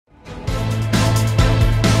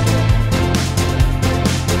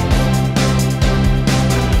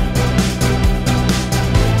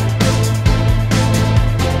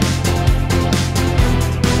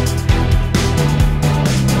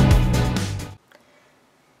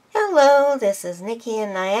Hello, this is Nikki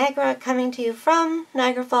in Niagara coming to you from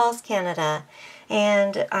Niagara Falls, Canada.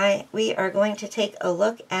 And we are going to take a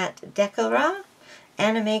look at Decora,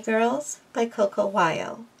 Anime Girls by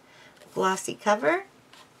Coco. Glossy cover,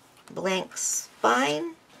 blank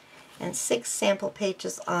spine, and 6 sample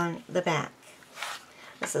pages on the back.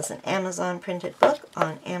 This is an Amazon printed book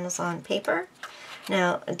on Amazon paper.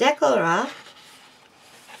 Now, Decora,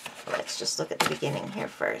 let's just look at the beginning here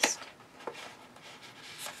first.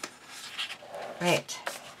 Right,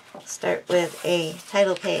 start with a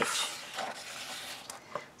title page.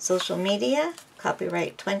 Social media,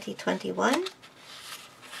 copyright 2021.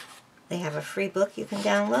 They have a free book you can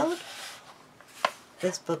download.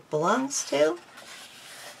 This book belongs to.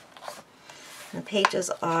 The pages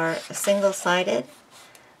are single-sided.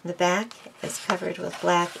 The back is covered with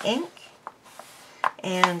black ink.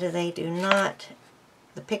 And the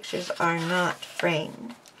pictures are not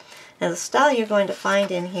framed. Now the style you're going to find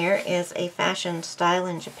in here is a fashion style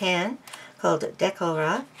in Japan called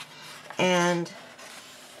Decora, and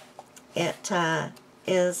it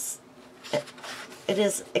is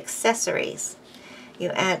accessories. You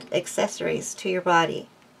add accessories to your body.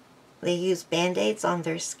 They use band-aids on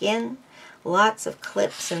their skin, lots of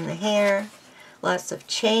clips in the hair, lots of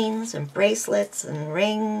chains and bracelets and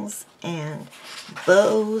rings and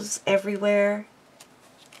bows everywhere.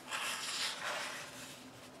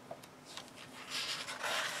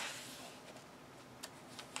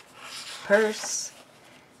 Purse,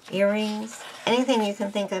 earrings, anything you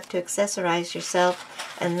can think of to accessorize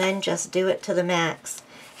yourself, and then just do it to the max.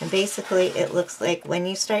 And basically it looks like when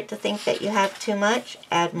you start to think that you have too much,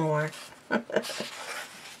 add more.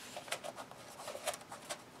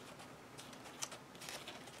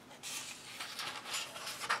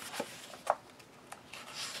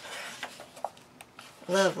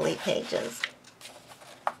 Lovely pages.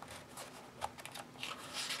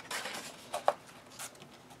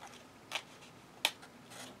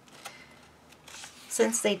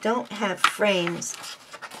 Since they don't have frames,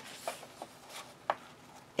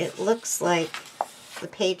 it looks like the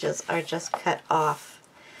pages are just cut off,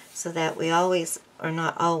 so that we always, or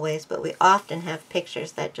not always, but we often have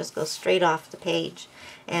pictures that just go straight off the page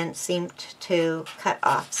and seem to cut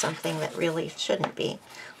off something that really shouldn't be.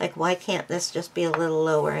 Like, why can't this just be a little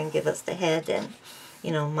lower and give us the head and,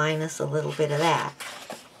 you know, minus a little bit of that?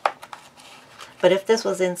 But if this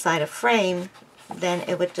was inside a frame, then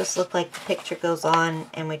it would just look like the picture goes on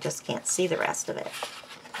and we just can't see the rest of it.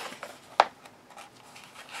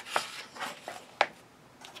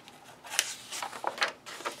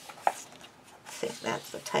 I think that's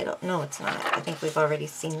the title. No, it's not. I think we've already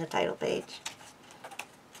seen the title page.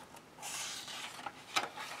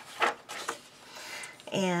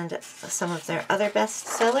 And some of their other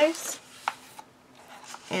bestsellers.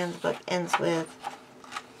 And the book ends with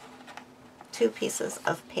 2 pieces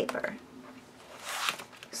of paper.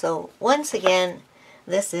 So once again,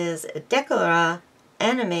 this is Decora,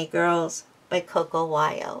 Anime Girls by Coco.